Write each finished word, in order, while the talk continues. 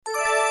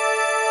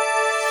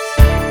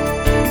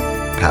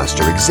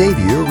Pastor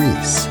Xavier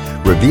Reese,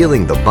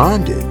 revealing the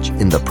bondage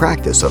in the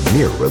practice of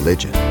mere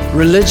religion.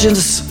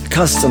 Religious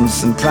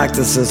customs and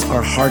practices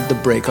are hard to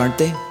break, aren't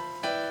they?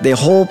 They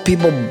hold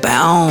people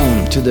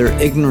bound to their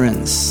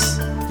ignorance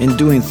in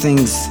doing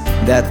things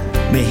that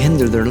may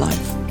hinder their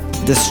life,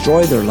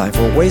 destroy their life,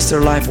 or waste their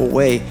life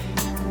away.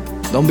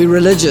 Don't be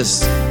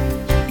religious.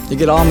 You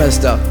get all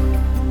messed up.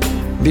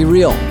 Be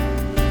real.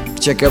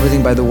 Check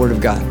everything by the Word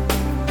of God,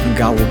 and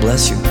God will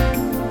bless you.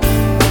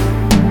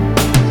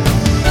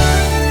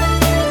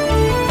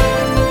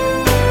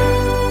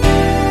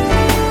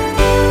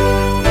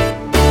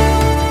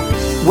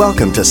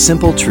 Welcome to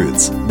Simple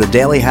Truths, the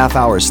daily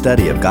half-hour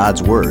study of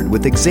God's Word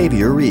with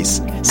Xavier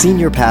Reese,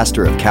 Senior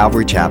Pastor of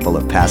Calvary Chapel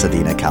of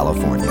Pasadena,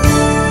 California.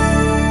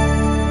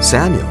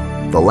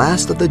 Samuel, the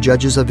last of the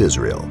judges of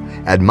Israel,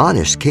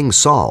 admonished King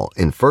Saul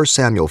in 1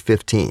 Samuel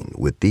 15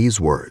 with these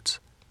words,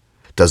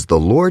 "Does the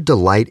Lord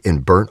delight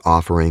in burnt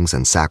offerings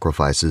and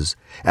sacrifices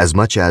as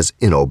much as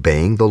in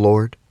obeying the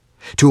Lord?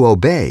 To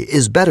obey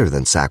is better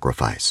than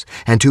sacrifice,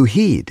 and to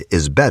heed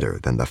is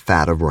better than the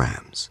fat of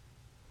rams."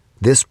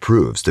 This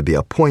proves to be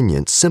a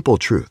poignant, simple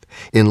truth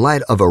in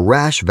light of a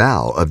rash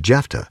vow of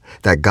Jephthah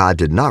that God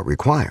did not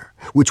require,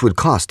 which would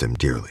cost him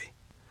dearly.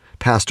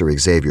 Pastor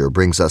Xavier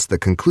brings us the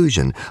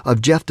conclusion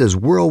of Jephthah's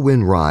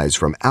whirlwind rise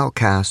from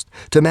outcast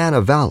to man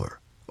of valor,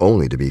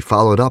 only to be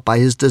followed up by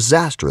his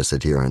disastrous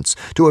adherence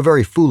to a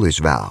very foolish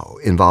vow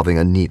involving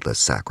a needless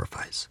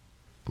sacrifice.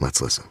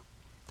 Let's listen.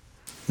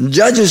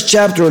 Judges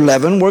chapter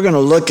 11, we're going to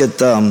look at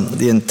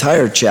the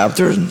entire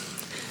chapter.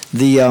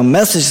 The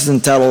message is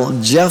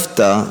entitled,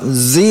 Jephthah,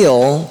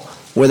 Zeal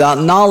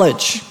Without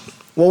Knowledge.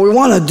 What we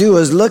want to do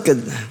is look at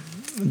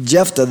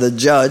Jephthah, the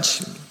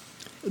judge,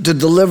 to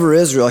deliver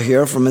Israel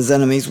here from his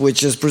enemies,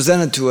 which is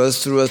presented to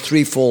us through a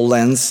threefold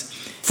lens.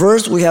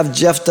 First, we have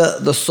Jephthah,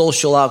 the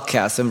social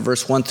outcast, in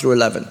verse 1 through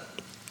 11.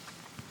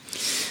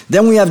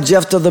 Then we have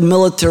Jephthah, the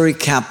military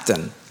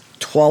captain,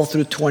 12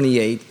 through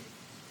 28.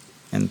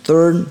 And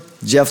third,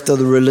 Jephthah,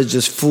 the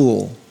religious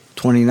fool,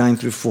 29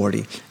 through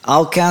 40.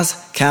 Outcast,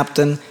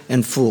 captain,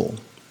 and fool.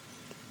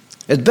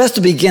 It's best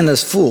to begin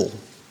as fool,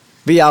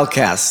 be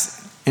outcast,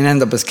 and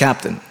end up as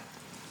captain.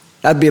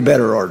 That'd be a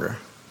better order.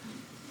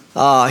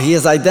 He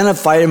is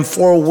identified in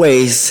four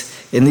ways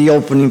in the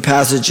opening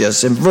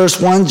passages. In verse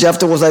 1,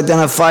 Jephthah was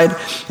identified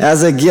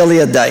as a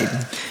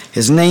Gileadite.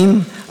 His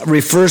name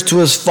refers to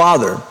his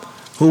father,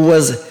 who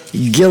was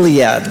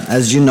Gilead,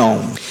 as you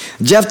know.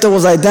 Jephthah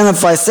was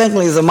identified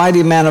secondly as a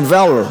mighty man of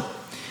valor.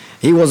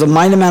 He was a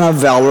mighty man of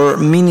valor,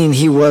 meaning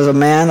he was a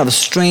man of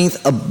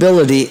strength,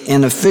 ability,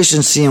 and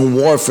efficiency in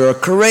warfare, a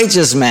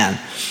courageous man.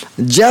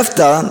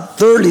 Jephthah,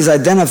 thirdly, is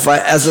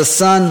identified as the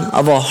son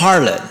of a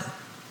harlot.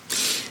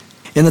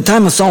 In the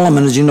time of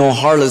Solomon, as you know,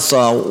 harlots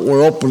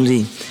were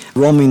openly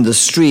roaming the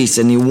streets,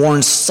 and he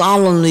warned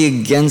solemnly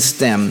against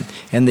them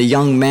and the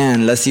young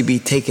man, lest he be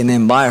taken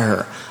in by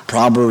her.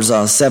 Proverbs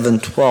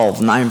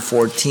 7:12,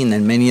 9:14,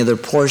 and many other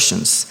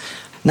portions.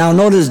 Now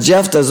notice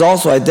Jephthah is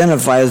also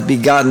identified as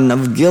begotten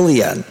of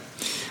Gilead.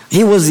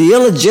 He was the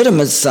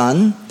illegitimate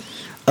son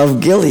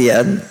of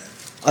Gilead,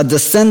 a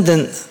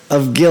descendant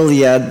of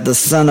Gilead, the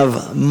son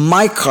of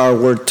Machir,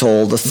 we're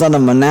told, the son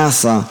of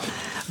Manasseh,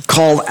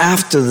 called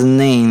after the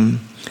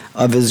name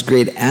of his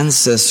great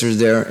ancestor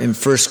there in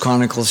 1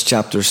 Chronicles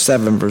chapter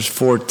 7, verse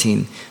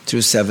 14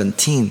 through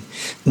 17.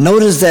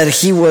 Notice that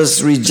he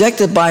was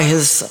rejected by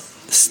his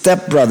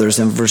stepbrothers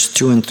in verse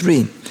 2 and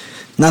 3.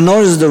 Now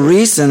notice the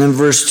reason in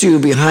verse 2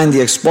 behind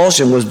the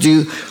expulsion was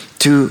due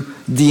to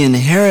the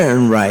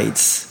inherent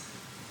rights,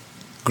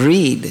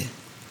 greed.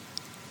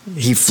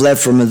 He fled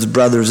from his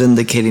brothers,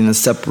 indicating a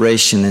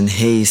separation and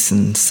haste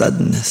and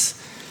suddenness.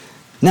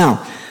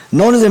 Now,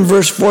 notice in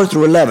verse 4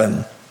 through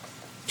 11,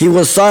 he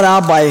was sought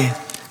out by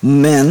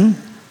men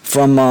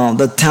from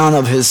the town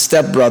of his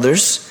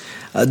stepbrothers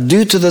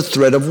due to the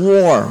threat of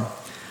war.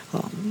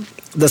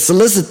 The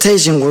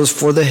solicitation was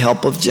for the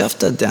help of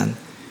Jephthah then.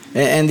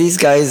 And these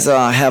guys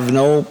have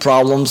no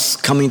problems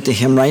coming to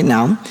him right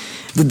now.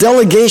 The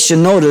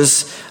delegation,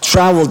 notice,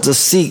 traveled to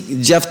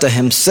seek Jephthah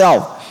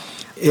himself.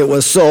 It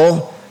was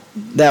so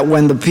that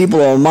when the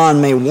people of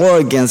Ammon made war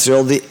against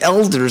Israel, the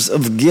elders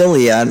of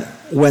Gilead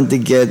went to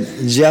get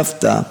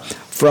Jephthah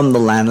from the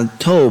land of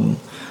Tob.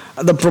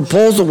 The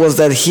proposal was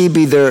that he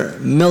be their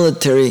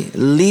military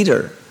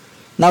leader.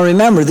 Now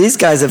remember, these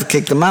guys have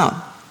kicked him out.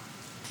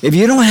 If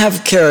you don't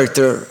have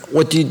character,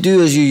 what you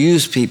do is you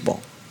use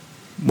people,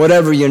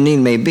 whatever your need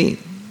may be.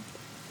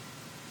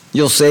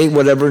 You'll say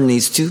whatever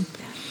needs to.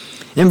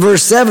 In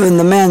verse 7,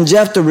 the man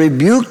Jephthah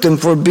rebuked him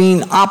for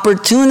being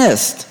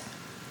opportunist.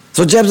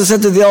 So Jephthah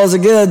said to the elders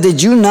of Gilead,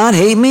 "Did you not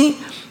hate me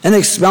and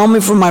expel me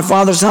from my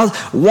father's house?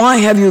 Why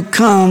have you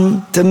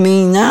come to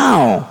me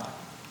now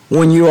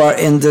when you are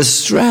in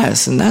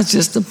distress?" And that's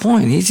just the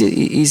point.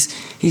 He's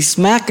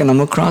smacking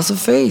him across the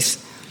face.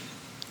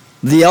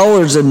 The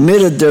elders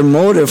admitted their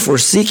motive for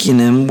seeking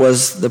him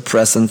was the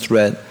present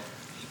threat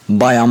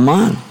by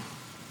Ammon.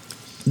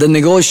 The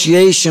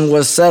negotiation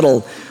was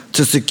settled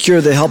to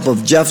secure the help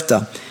of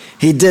Jephthah.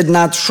 he did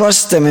not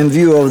trust them in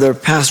view of their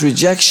past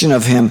rejection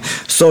of him.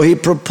 So he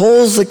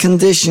proposed the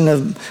condition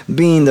of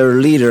being their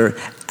leader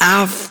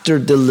after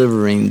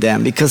delivering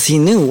them, because he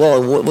knew,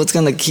 well, what's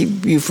going to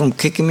keep you from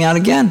kicking me out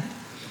again?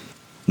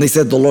 And they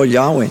said, the Lord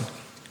Yahweh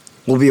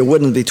will be a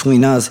witness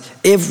between us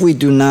if we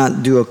do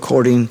not do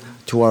according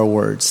to our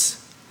words.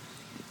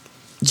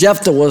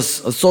 Jephthah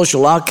was a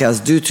social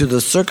outcast due to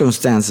the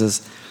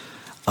circumstances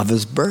of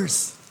his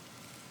birth.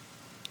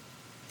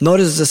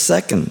 Notice the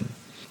second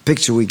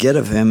picture we get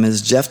of him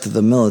is Jephthah,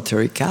 the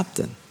military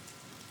captain.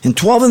 In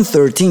 12 and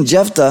 13,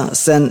 Jephthah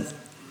sent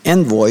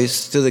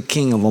envoys to the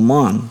king of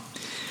Ammon.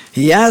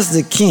 He asked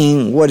the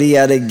king what he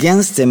had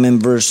against him in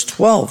verse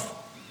 12.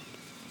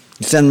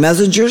 He sent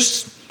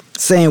messengers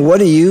saying, what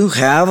do you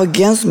have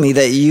against me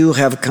that you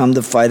have come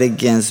to fight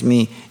against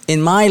me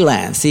in my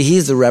land? See,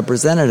 he's the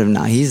representative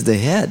now. He's the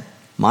head,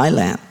 my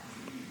land.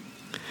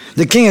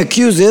 The king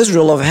accused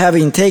Israel of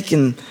having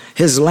taken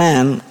his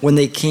land when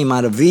they came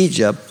out of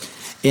Egypt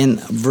in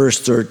verse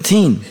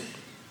 13.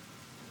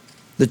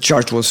 The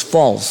charge was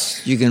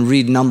false. You can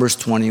read Numbers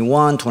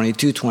 21,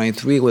 22,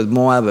 23 with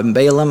Moab and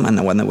Balaam,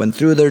 and when they went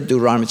through there,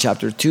 Deuteronomy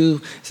chapter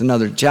 2 is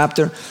another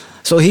chapter.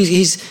 So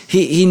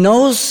he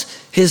knows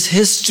his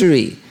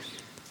history.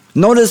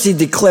 Notice he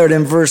declared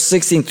in verse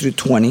 16 through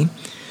 20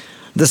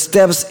 the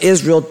steps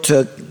Israel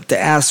took to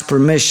ask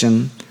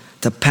permission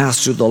to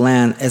pass through the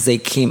land as they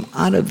came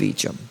out of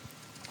Egypt.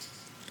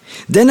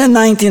 Then in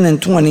 19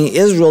 and 20,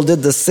 Israel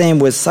did the same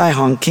with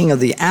Sihon, king of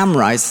the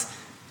Amorites,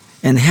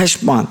 and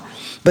Heshbon.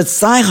 But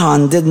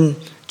Sihon didn't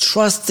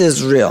trust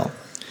Israel.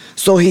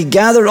 So he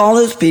gathered all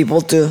his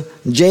people to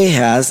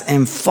Jahaz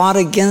and fought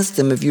against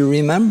him, if you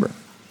remember.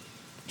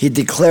 He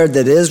declared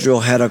that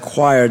Israel had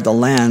acquired the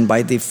land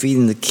by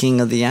defeating the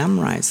king of the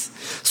Amorites.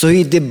 So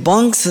he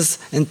debunks his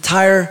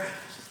entire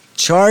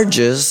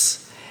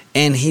charges,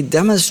 and he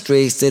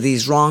demonstrates that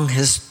he's wrong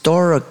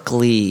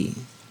historically.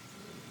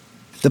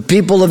 The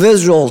people of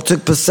Israel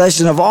took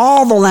possession of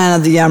all the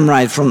land of the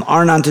Amorites, from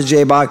Arnon to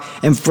Jabbok,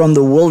 and from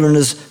the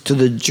wilderness to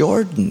the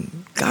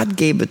Jordan. God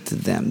gave it to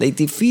them. They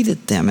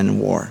defeated them in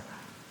war.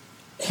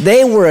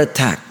 They were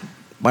attacked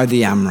by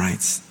the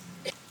Amorites.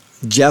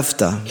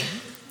 Jephthah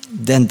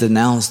then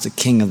denounced the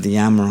king of the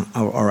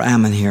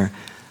Ammon here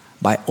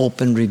by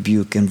open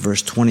rebuke in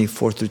verse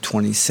 24 through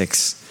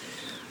 26.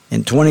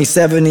 In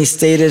 27, he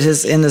stated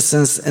his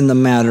innocence in the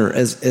matter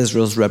as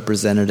Israel's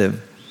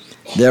representative.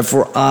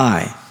 Therefore,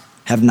 I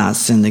have not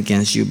sinned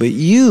against you, but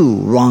you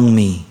wronged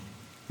me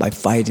by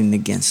fighting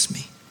against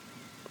me.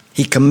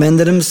 He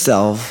commended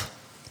himself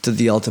to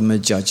the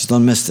ultimate judge.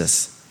 Don't miss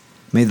this.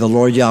 May the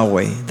Lord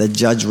Yahweh, the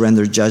judge,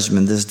 render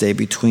judgment this day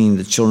between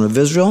the children of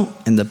Israel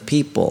and the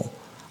people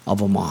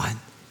of Ammon.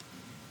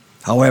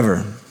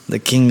 However, the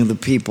king of the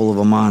people of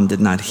Ammon did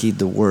not heed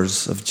the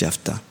words of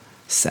Jephthah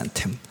sent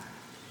him.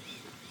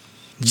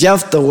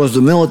 Jephthah was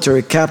the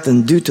military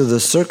captain due to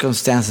the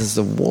circumstances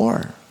of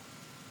war.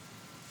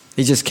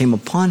 It just came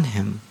upon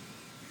him.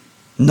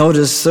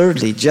 Notice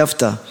thirdly,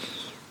 Jephthah,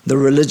 the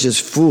religious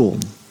fool.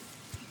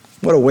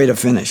 What a way to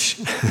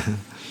finish.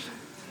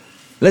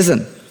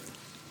 Listen,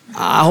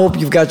 I hope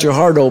you've got your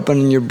heart open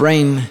and your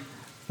brain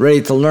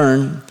ready to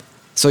learn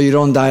so you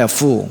don't die a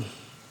fool.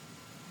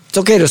 It's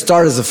okay to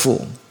start as a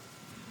fool,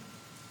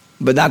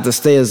 but not to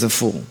stay as a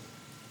fool.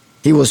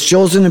 He was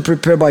chosen and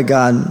prepared by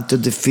God to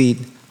defeat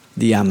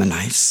the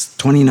Ammonites.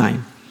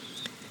 29.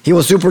 He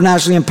was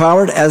supernaturally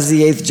empowered as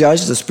the eighth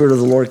judge. The Spirit of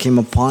the Lord came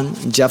upon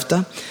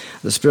Jephthah.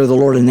 The Spirit of the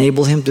Lord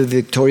enabled him to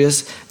be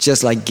victorious,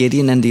 just like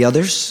Gideon and the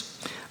others.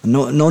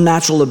 No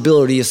natural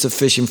ability is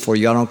sufficient for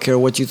you. I don't care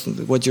what you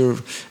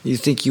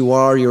think you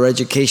are, your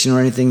education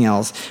or anything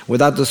else.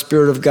 Without the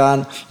Spirit of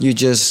God, you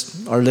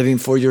just are living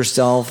for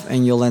yourself,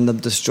 and you'll end up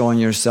destroying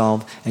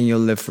yourself, and you'll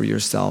live for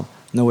yourself.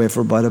 No if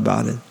or but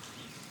about it.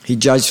 He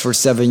judged for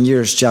 7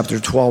 years. Chapter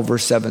 12,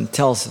 verse 7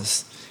 tells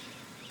us.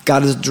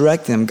 God has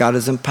directed him. God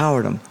has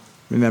empowered him.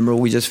 Remember,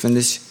 we just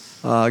finished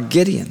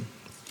Gideon.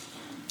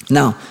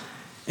 Now,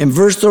 in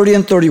verse 30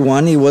 and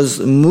 31, he was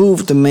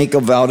moved to make a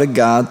vow to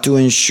God to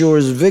ensure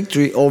his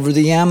victory over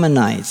the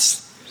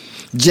Ammonites.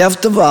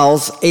 Jephthah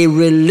vows a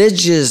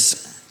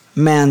religious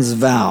man's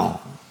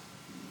vow.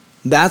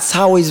 That's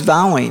how he's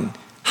vowing.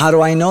 How do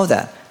I know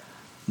that?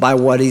 By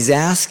what he's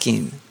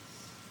asking.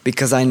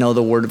 Because I know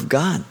the Word of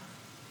God.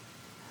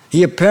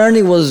 He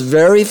apparently was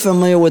very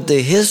familiar with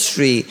the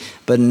history,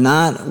 but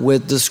not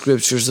with the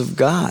scriptures of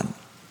God.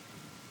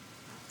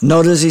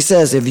 Notice he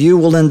says, if you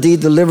will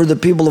indeed deliver the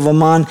people of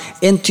Ammon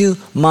into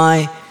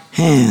my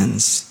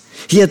hands.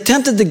 He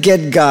attempted to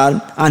get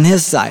God on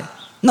his side.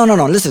 No,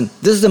 listen,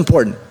 this is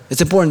important.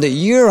 It's important that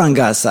you're on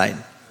God's side.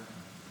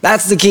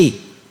 That's the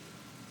key.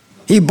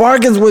 He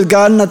bargains with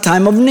God in a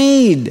time of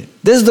need.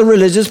 This is the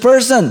religious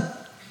person.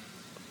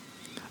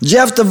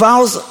 Jephthah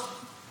vows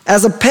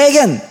as a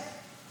pagan.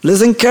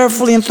 Listen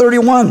carefully in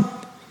 31.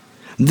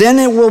 Then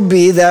it will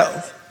be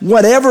that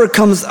whatever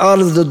comes out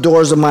of the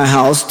doors of my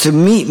house to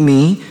meet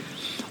me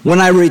when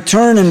I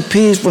return in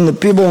peace from the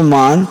people of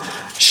Ammon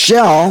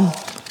shall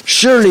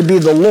surely be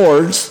the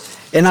Lord's,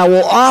 and I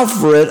will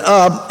offer it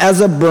up as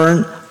a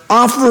burnt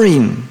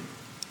offering.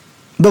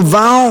 The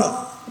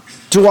vow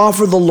to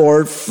offer the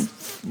Lord,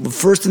 the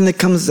first thing that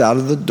comes out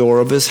of the door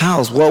of his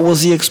house. What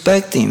was he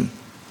expecting?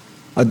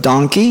 A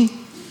donkey?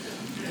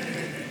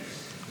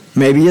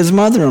 Maybe his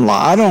mother-in-law.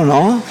 I don't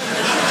know.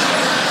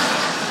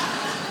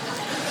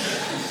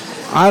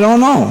 I don't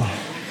know.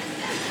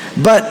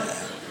 But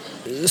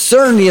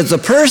certainly it's a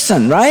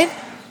person, right?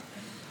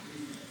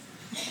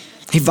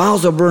 He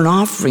vows a burnt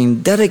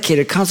offering,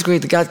 dedicated,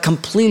 consecrated to God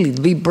completely,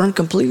 to be burnt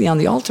completely on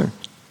the altar.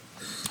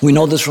 We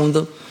know this from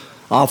the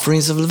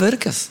offerings of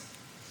Leviticus.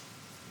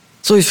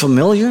 So he's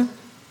familiar.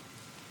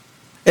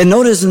 And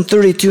notice in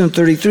 32 and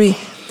 33,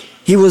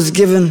 he was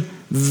given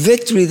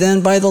victory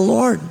then by the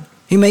Lord.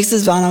 He makes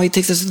this vow, now he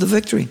takes us to the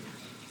victory.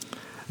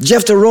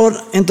 Jephthah rode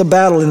into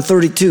battle in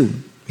 32.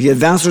 He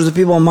advanced towards the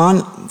people of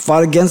Ammon,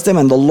 fought against them,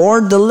 and the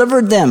Lord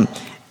delivered them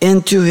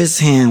into his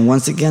hand.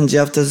 Once again,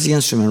 Jephthah is the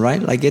instrument,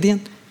 right? Like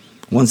Gideon.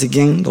 Once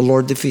again, the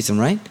Lord defeats him,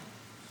 right?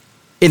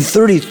 In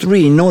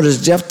 33,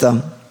 notice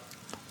Jephthah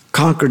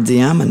conquered the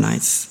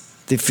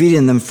Ammonites,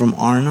 defeating them from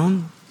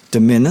Arnon to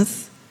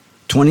Minnith,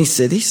 20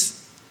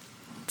 cities,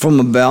 from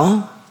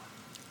Abel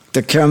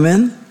to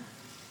Carmel,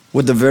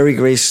 with a very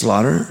great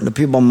slaughter. The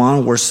people of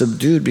Ammon were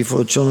subdued before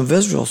the children of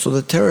Israel, so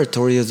the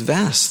territory is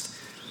vast.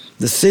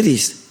 The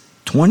cities,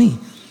 20.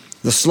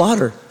 The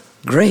slaughter,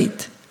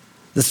 great.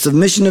 The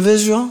submission of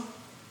Israel,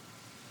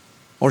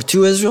 or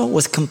to Israel,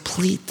 was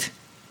complete.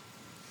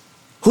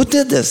 Who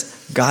did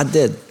this? God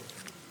did.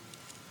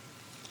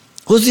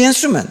 Who's the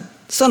instrument?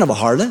 Son of a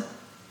harlot.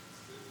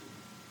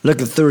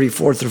 Look at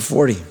 34 through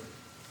 40.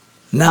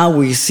 Now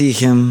we see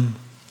him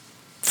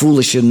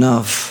foolish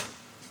enough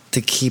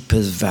to keep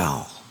his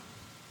vow.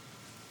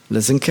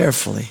 Listen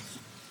carefully.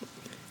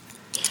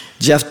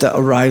 Jephthah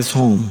arrives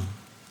home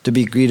to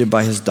be greeted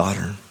by his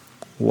daughter.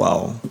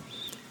 Wow.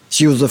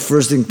 She was the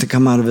first thing to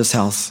come out of his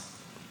house.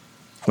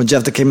 When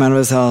Jephthah came out of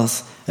his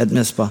house at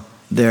Mizpah,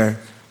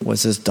 there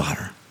was his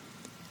daughter.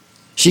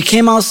 She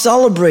came out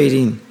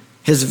celebrating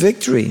his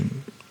victory.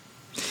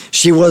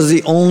 She was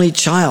the only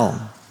child.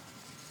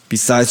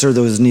 Besides her,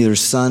 there was neither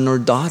son nor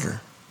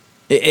daughter.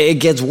 It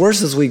gets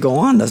worse as we go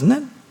on, doesn't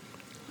it?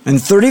 In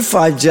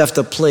 35,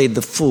 Jephthah played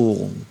the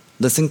fool.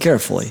 Listen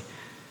carefully.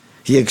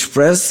 He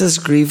expressed his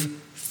grief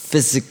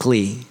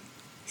physically.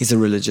 He's a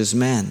religious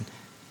man.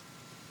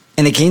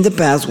 And it came to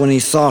pass when he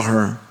saw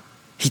her,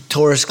 he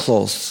tore his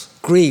clothes.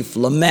 Grief,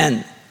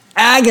 lament,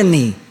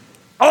 agony.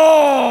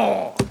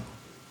 Oh!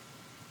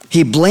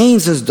 He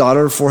blames his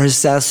daughter for his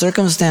sad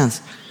circumstance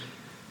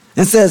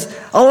and says,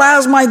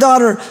 "Alas, my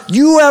daughter,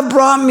 you have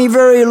brought me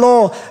very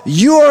low.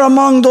 You are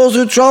among those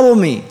who trouble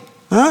me."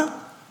 Huh?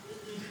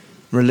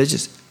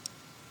 Religious.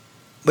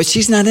 But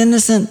she's not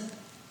innocent.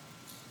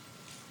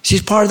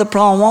 She's part of the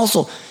problem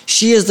also.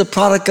 She is the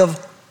product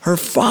of her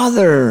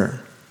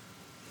father.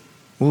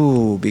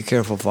 Ooh, be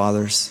careful,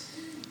 fathers.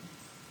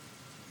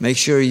 Make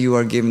sure you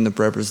are giving the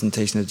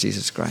representation of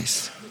Jesus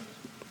Christ.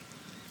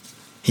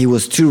 He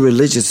was too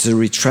religious to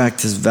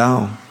retract his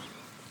vow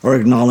or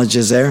acknowledge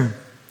his error.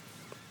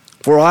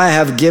 For I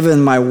have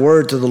given my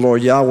word to the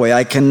Lord Yahweh.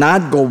 I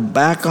cannot go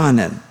back on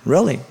it.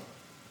 Really?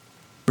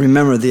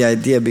 Remember the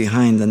idea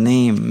behind the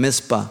name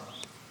Mizpah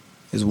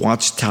is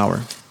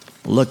watchtower.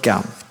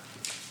 Lookout.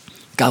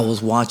 God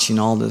was watching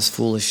all this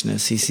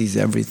foolishness. He sees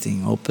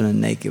everything, open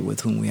and naked,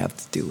 with whom we have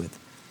to do with.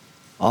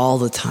 All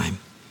the time.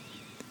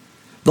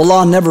 The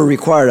law never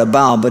required a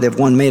vow, but if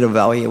one made a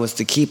vow, he was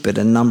to keep it.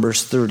 In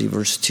Numbers 30,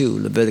 verse 2,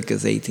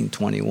 Leviticus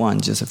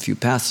 18:21, just a few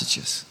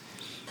passages.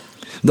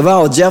 The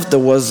vow of Jephthah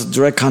was a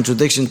direct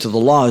contradiction to the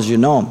law, as you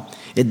know.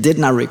 It did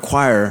not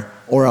require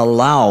or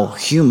allow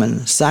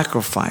human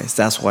sacrifice.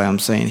 That's why I'm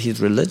saying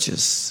he's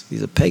religious.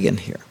 He's a pagan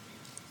here.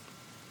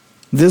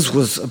 This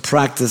was a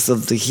practice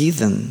of the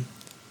heathen,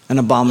 an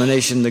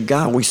abomination to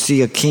God. We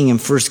see a king in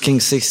 1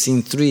 Kings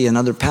 16:3 and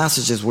other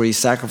passages where he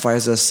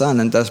sacrifices his son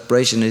in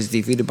desperation and is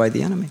defeated by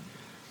the enemy.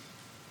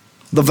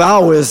 The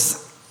vow is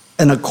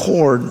in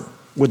accord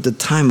with the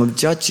time of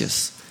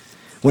Judges,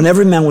 when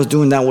every man was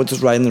doing that which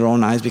was right in their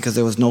own eyes because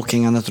there was no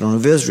king on the throne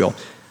of Israel.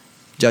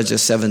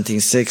 Judges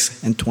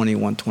 17:6 and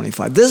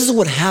 21:25. This is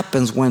what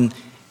happens when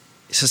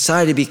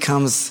society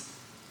becomes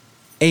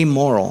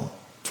amoral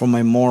from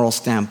a moral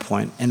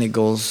standpoint and it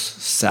goes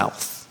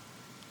south.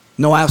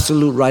 No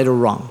absolute right or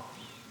wrong.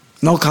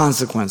 No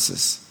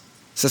consequences.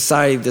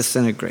 Society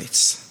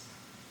disintegrates.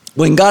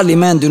 When godly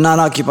men do not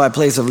occupy a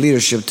place of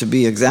leadership to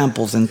be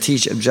examples and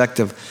teach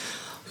objective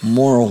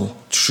moral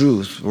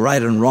truth,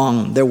 right and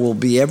wrong, there will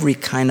be every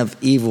kind of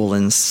evil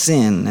and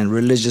sin and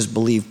religious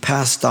belief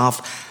passed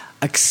off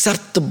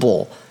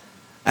acceptable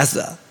as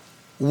a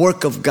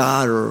work of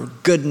God or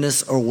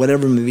goodness or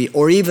whatever it may be,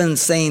 or even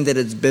saying that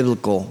it's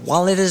biblical,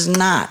 while it is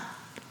not.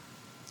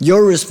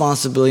 Your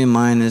responsibility and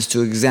mine is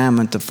to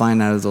examine to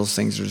find out if those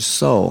things are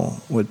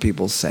so, what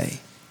people say.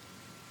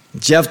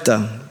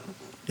 Jephthah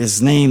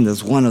is named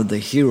as one of the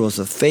heroes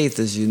of faith,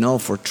 as you know,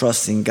 for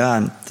trusting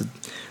God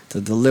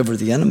to deliver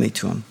the enemy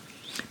to him.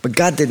 But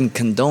God didn't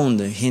condone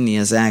the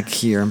heinous act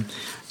here,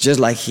 just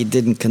like he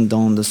didn't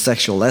condone the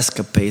sexual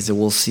escapades that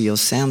we'll see of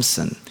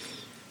Samson.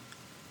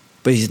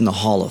 But he's in the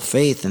hall of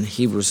faith in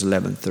Hebrews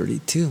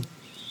 11:32.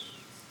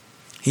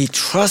 He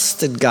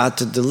trusted God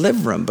to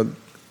deliver him, but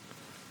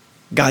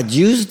God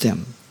used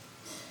him.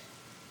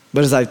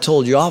 But as I've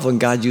told you often,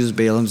 God used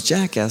Balaam's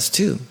jackass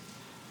too.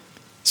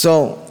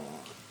 So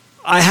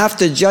I have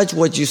to judge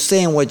what you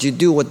say and what you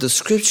do, what the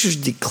scriptures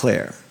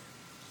declare.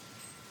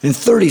 In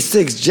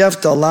 36,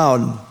 Jephthah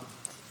allowed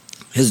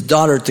his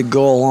daughter to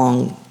go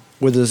along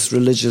with his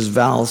religious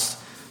vows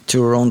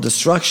to her own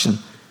destruction.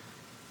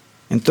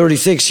 In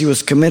 36, she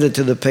was committed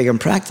to the pagan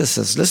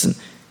practices. Listen,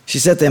 she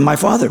said to him, "My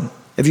father,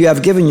 if you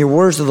have given your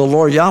words to the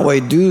Lord Yahweh,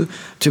 do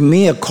to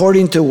me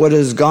according to what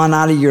has gone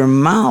out of your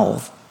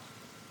mouth."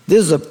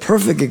 This is a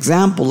perfect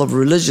example of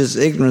religious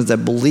ignorance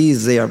that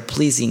believes they are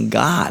pleasing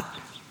God.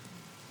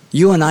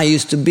 You and I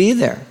used to be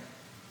there.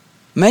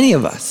 Many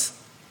of us.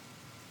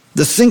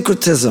 The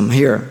syncretism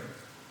here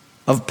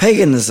of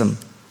paganism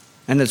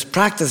and its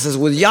practices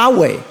with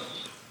Yahweh.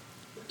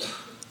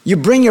 You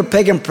bring your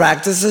pagan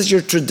practices, your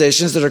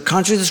traditions that are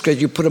contrary to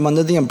Scripture, you put them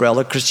under the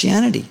umbrella of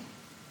Christianity.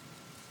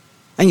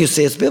 And you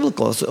say it's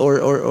biblical,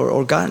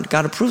 or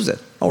God approves it.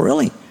 Oh,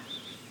 really?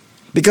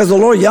 Because the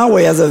Lord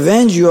Yahweh has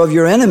avenged you of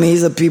your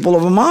enemies, the people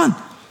of Ammon.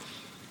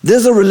 This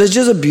is a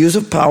religious abuse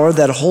of power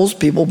that holds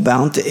people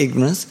bound to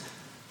ignorance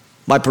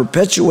by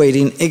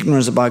perpetuating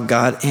ignorance about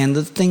God and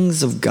the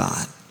things of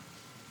God.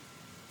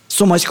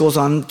 So much goes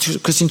on in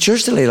Christian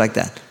church today like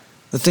that.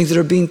 The things that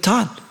are being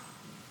taught.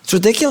 It's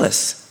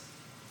ridiculous.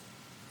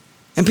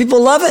 And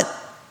people love it.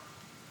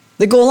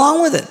 They go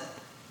along with it.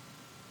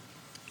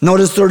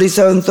 Notice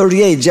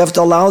 37-38.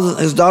 Jephthah allowed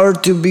his daughter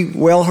to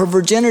bewail her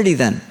virginity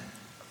then.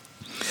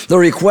 The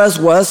request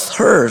was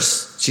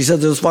hers. She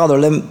said to his father,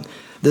 "Let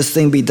this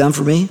thing be done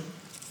for me.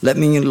 Let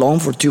me alone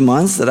for 2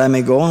 months that I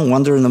may go and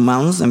wander in the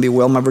mountains and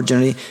bewail my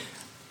virginity,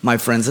 my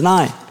friends and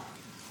I."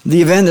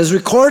 The event is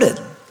recorded.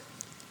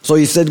 So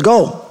he said,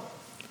 "Go."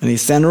 And he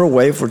sent her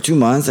away for 2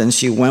 months, and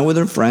she went with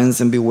her friends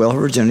and bewailed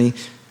her virginity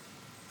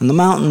in the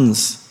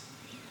mountains.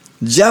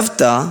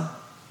 Jephthah,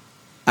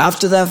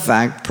 after that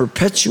fact,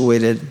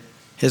 perpetuated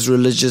his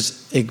religious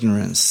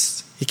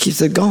ignorance. He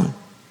keeps it going.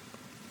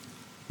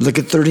 Look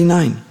at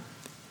 39.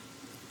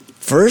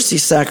 First, he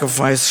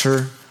sacrificed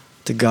her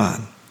to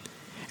God.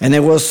 And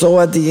it was so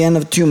at the end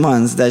of 2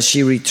 months that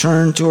she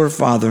returned to her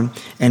father,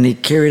 and he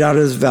carried out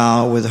his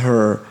vow with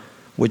her,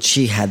 which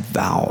he had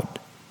vowed.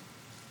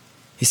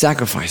 He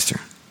sacrificed her.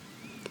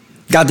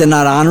 God did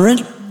not honor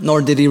it,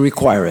 nor did he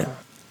require it.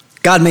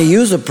 God may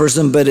use a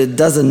person, but it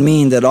doesn't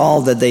mean that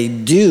all that they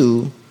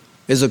do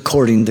is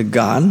according to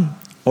God,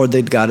 or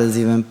that God is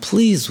even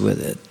pleased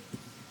with it.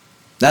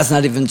 That's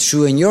not even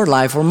true in your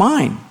life or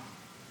mine.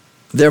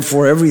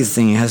 Therefore,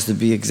 everything has to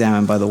be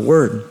examined by the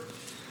Word.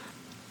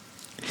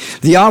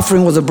 The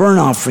offering was a burnt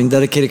offering,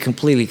 dedicated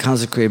completely,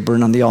 consecrated,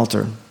 burned on the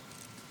altar,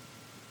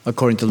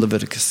 according to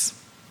Leviticus.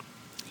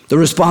 The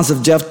response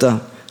of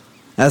Jephthah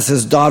as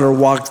his daughter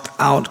walked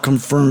out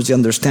confirms the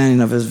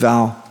understanding of his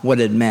vow, what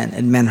it meant.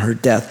 It meant her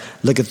death.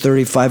 Look at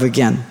 35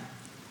 again.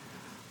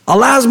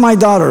 "Alas, my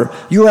daughter,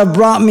 you have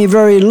brought me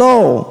very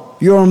low.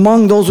 You are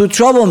among those who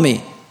trouble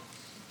me."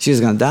 She was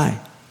going to die.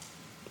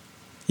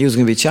 He was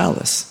going to be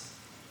childless.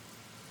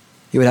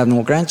 He would have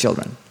no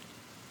grandchildren.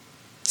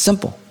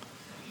 Simple.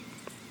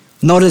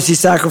 Notice he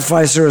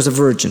sacrificed her as a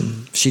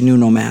virgin. She knew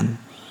no man.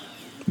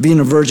 Being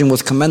a virgin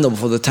was commendable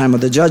for the time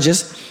of the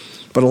judges,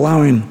 but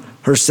allowing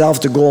herself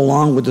to go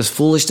along with this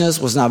foolishness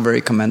was not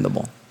very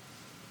commendable.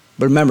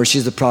 But remember,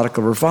 she's the product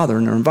of her father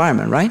and her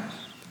environment, right?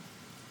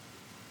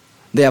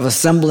 They have a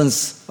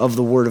semblance of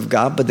the Word of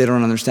God, but they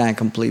don't understand it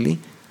completely.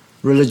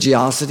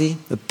 Religiosity,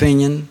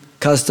 opinion,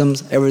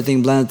 customs,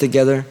 everything blended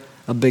together,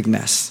 a big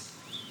mess.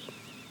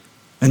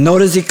 And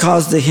notice he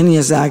caused the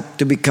heinous act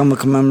to become a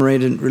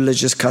commemorated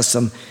religious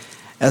custom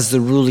as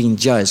the ruling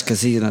judge,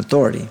 because he's an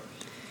authority.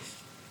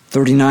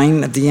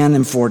 39 at the end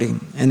and 40.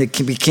 "And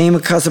it became a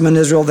custom in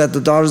Israel that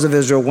the daughters of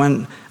Israel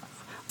went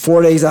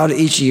 4 days out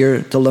each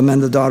year to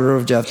lament the daughter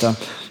of Jephthah,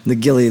 the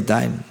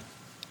Gileadite."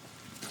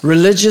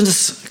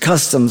 Religious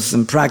customs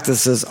and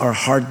practices are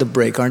hard to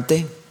break, aren't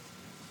they?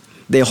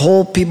 They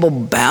hold people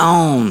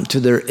bound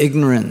to their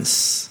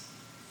ignorance.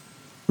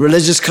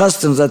 Religious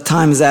customs at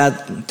times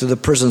add to the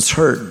person's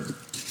hurt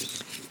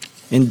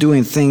in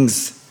doing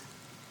things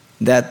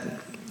that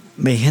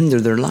may hinder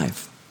their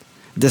life,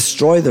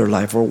 destroy their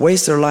life, or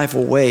waste their life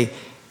away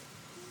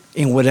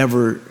in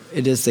whatever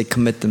it is they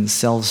commit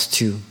themselves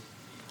to.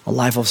 A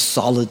life of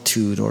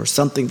solitude or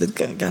something that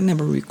God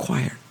never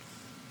required.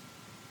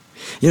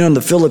 You know, in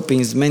the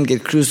Philippines, men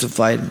get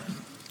crucified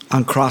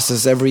on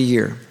crosses every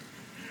year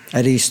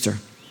at Easter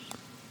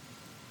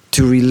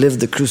to relive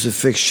the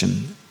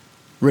crucifixion.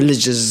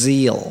 Religious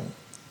zeal.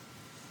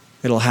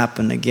 It'll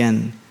happen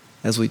again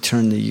as we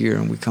turn the year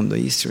and we come to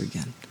Easter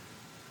again.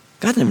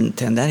 God never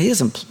intended that. He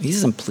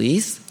isn't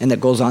pleased, and that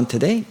goes on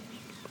today.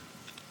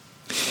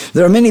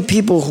 There are many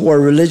people who are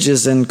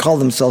religious and call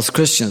themselves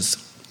Christians,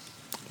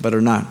 but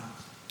are not.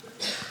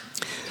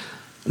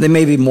 They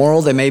may be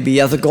moral, they may be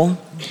ethical,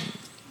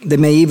 they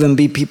may even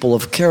be people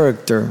of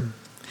character,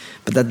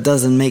 but that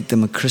doesn't make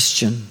them a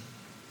Christian.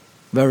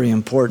 Very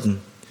important.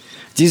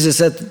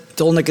 Jesus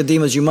told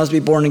Nicodemus, you must be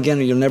born again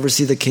or you'll never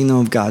see the kingdom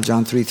of God,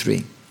 John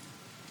 3:3.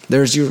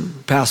 There's your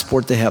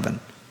passport to heaven.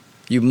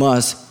 You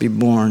must be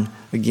born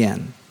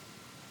again.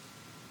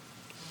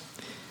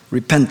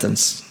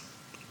 Repentance.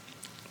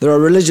 There are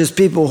religious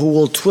people who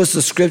will twist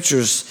the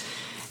scriptures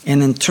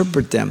and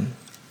interpret them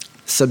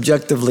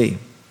subjectively,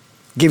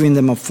 giving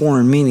them a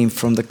foreign meaning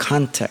from the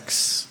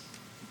context,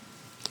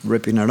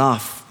 ripping it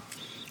off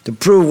to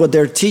prove what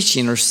they're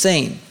teaching or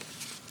saying,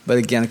 but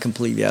again,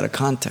 completely out of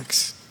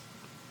context.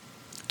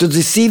 To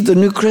deceive the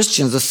new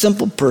Christians, the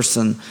simple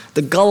person,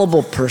 the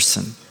gullible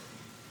person.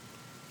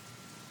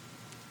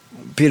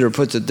 Peter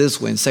puts it this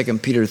way in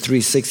 2 Peter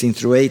 3:16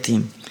 through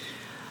 18.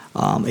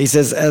 He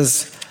says,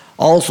 as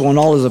also in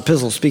all his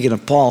epistles, speaking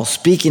of Paul,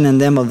 speaking in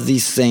them of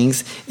these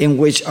things, in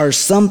which are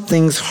some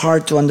things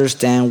hard to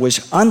understand,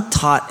 which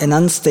untaught and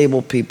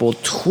unstable people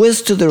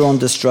twist to their own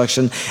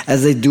destruction,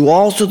 as they do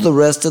also the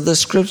rest of the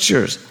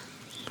scriptures.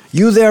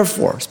 You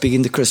therefore,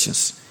 speaking to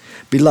Christians,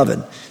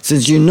 beloved,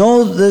 since you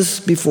know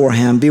this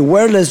beforehand,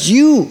 beware lest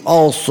you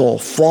also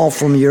fall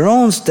from your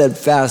own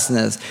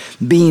steadfastness,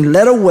 being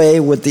led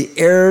away with the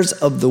errors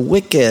of the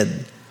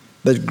wicked,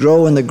 but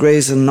grow in the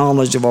grace and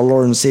knowledge of our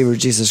Lord and Savior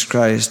Jesus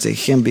Christ. To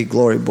him be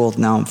glory both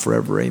now and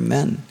forever.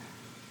 Amen.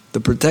 The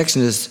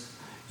protection is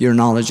your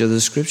knowledge of the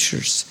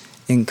scriptures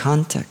in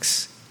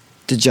context.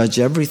 To judge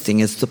everything,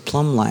 it's the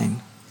plumb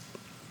line.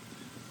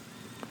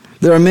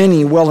 There are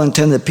many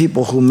well-intended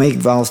people who make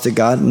vows to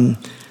God and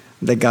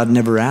that God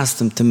never asked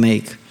them to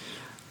make.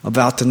 A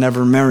vow to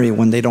never marry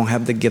when they don't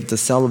have the gift of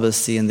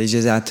celibacy and they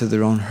just add to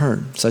their own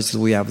hurt, such as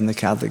we have in the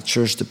Catholic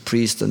Church, the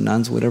priests, the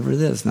nuns, whatever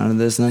it is. None of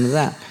this, none of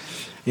that.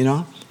 You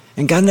know?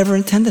 And God never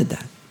intended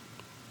that.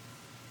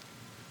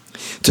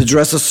 To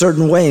dress a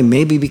certain way,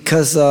 maybe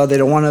because they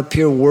don't want to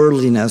appear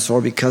worldliness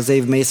or because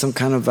they've made some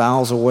kind of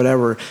vows or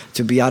whatever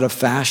to be out of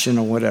fashion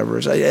or whatever.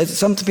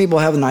 Some people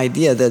have an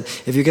idea that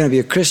if you're going to be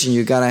a Christian,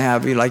 you got to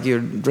have, like you're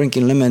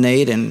drinking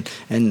lemonade and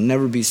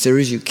never be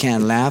serious. You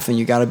can't laugh and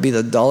you got to be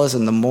the dullest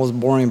and the most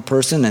boring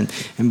person. And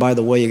by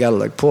the way, you got to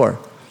look poor.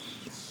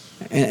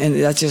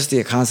 And that's just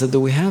the concept that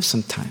we have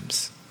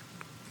sometimes.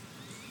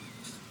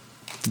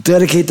 To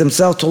dedicate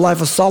themselves to a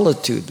life of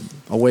solitude,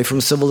 away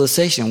from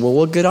civilization. Well,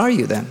 what good are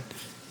you then?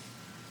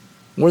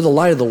 We're the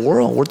light of the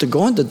world. We're to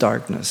go into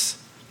darkness.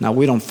 Now,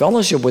 we don't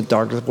fellowship with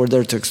darkness. We're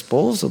there to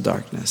expose the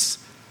darkness.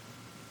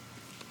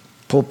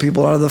 Pull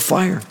people out of the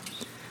fire.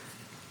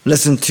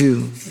 Listen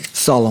to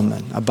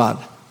Solomon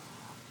about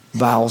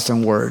vows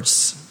and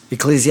words.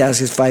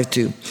 Ecclesiastes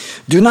 5:2.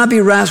 Do not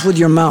be rash with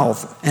your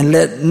mouth, and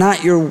let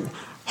not your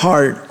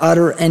heart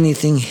utter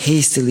anything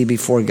hastily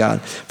before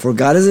God. For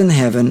God is in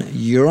heaven,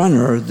 you're on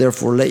earth,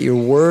 therefore let your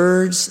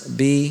words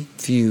be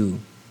few.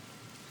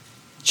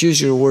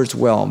 Choose your words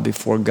well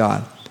before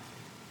God,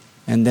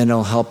 and then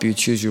it'll help you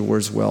choose your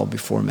words well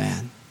before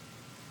man.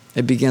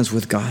 It begins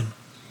with God.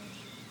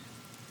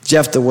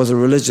 Jephthah was a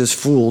religious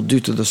fool due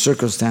to the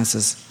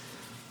circumstances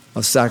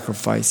of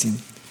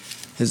sacrificing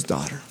his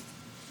daughter.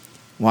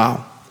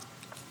 Wow.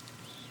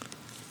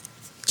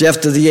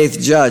 Jephthah, the 8th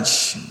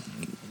judge,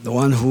 the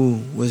one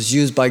who was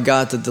used by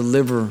God to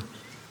deliver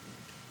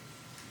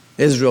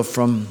Israel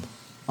from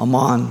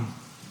Ammon,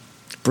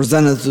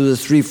 presented through the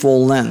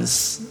threefold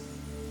lens.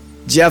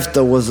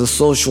 Jephthah was a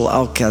social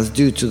outcast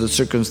due to the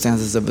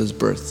circumstances of his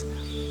birth.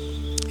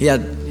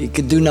 He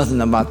could do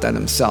nothing about that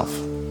himself.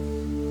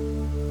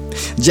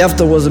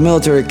 Jephthah was a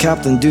military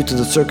captain due to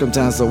the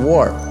circumstances of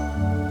war.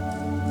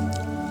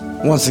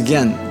 Once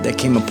again, that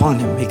came upon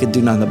him. He could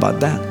do nothing about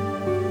that.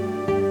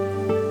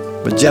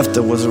 But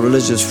Jephthah was a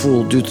religious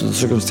fool due to the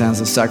circumstance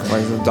of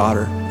sacrificing his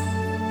daughter.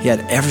 He had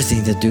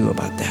everything to do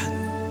about that.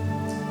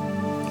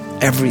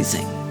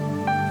 Everything.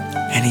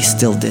 And he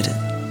still did it.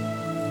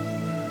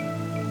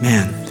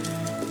 Man.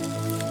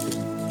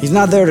 He's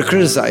not there to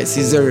criticize.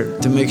 He's there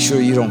to make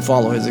sure you don't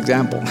follow his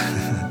example.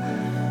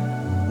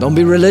 Don't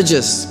be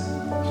religious.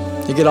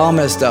 You get all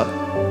messed up.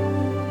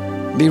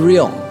 Be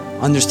real.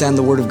 Understand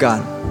the Word of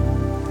God.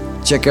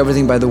 Check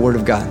everything by the Word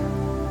of God.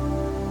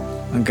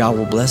 And God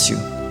will bless you.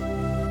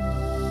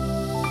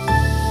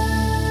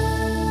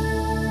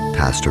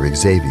 Pastor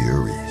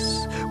Xavier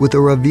Reese, with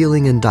a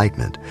revealing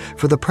indictment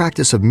for the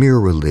practice of mere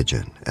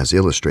religion as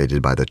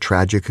illustrated by the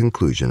tragic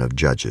conclusion of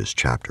Judges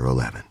chapter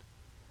 11.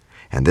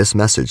 And this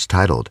message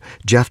titled,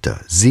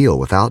 Jephthah, Zeal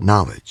Without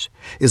Knowledge,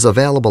 is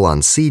available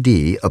on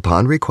CD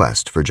upon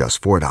request for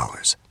just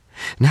 $4.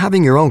 And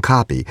having your own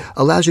copy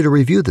allows you to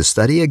review the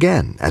study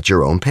again at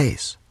your own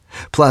pace.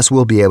 Plus,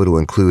 we'll be able to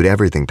include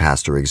everything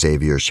Pastor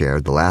Xavier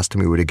shared the last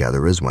time we were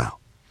together as well.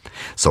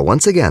 So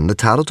once again, the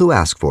title to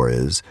ask for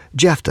is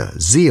Jephthah,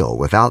 Zeal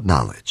Without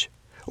Knowledge,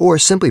 or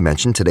simply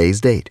mention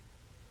today's date.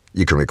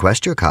 You can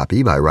request your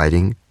copy by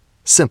writing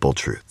Simple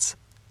Truths,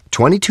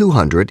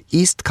 2200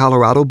 East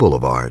Colorado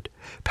Boulevard,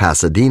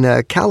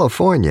 Pasadena,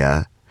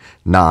 California,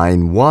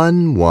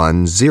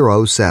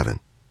 91107.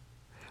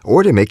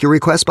 Or to make your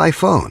request by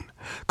phone,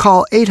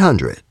 call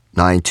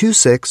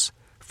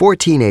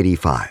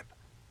 800-926-1485.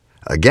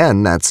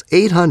 Again, that's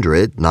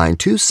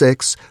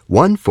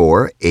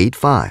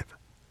 800-926-1485.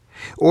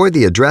 Or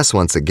the address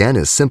once again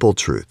is Simple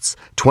Truths,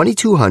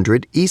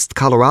 2200 East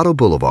Colorado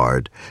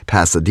Boulevard,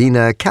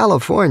 Pasadena,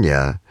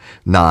 California,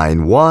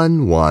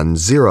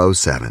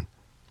 91107.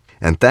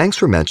 And thanks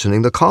for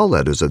mentioning the call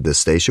letters of this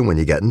station when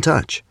you get in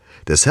touch.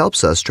 This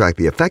helps us track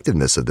the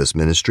effectiveness of this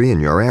ministry in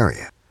your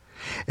area.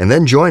 And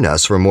then join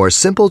us for more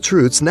Simple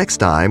Truths next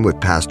time with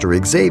Pastor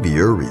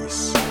Xavier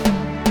Reese.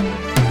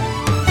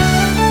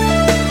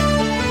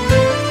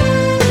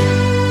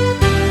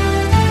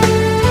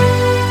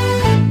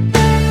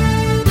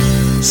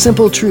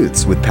 Simple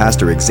Truths with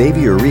Pastor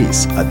Xavier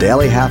Reese, a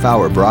daily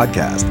half-hour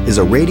broadcast, is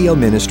a radio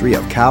ministry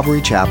of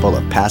Calvary Chapel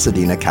of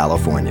Pasadena,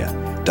 California.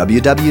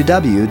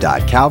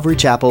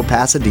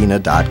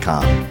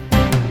 www.calvarychapelpasadena.com.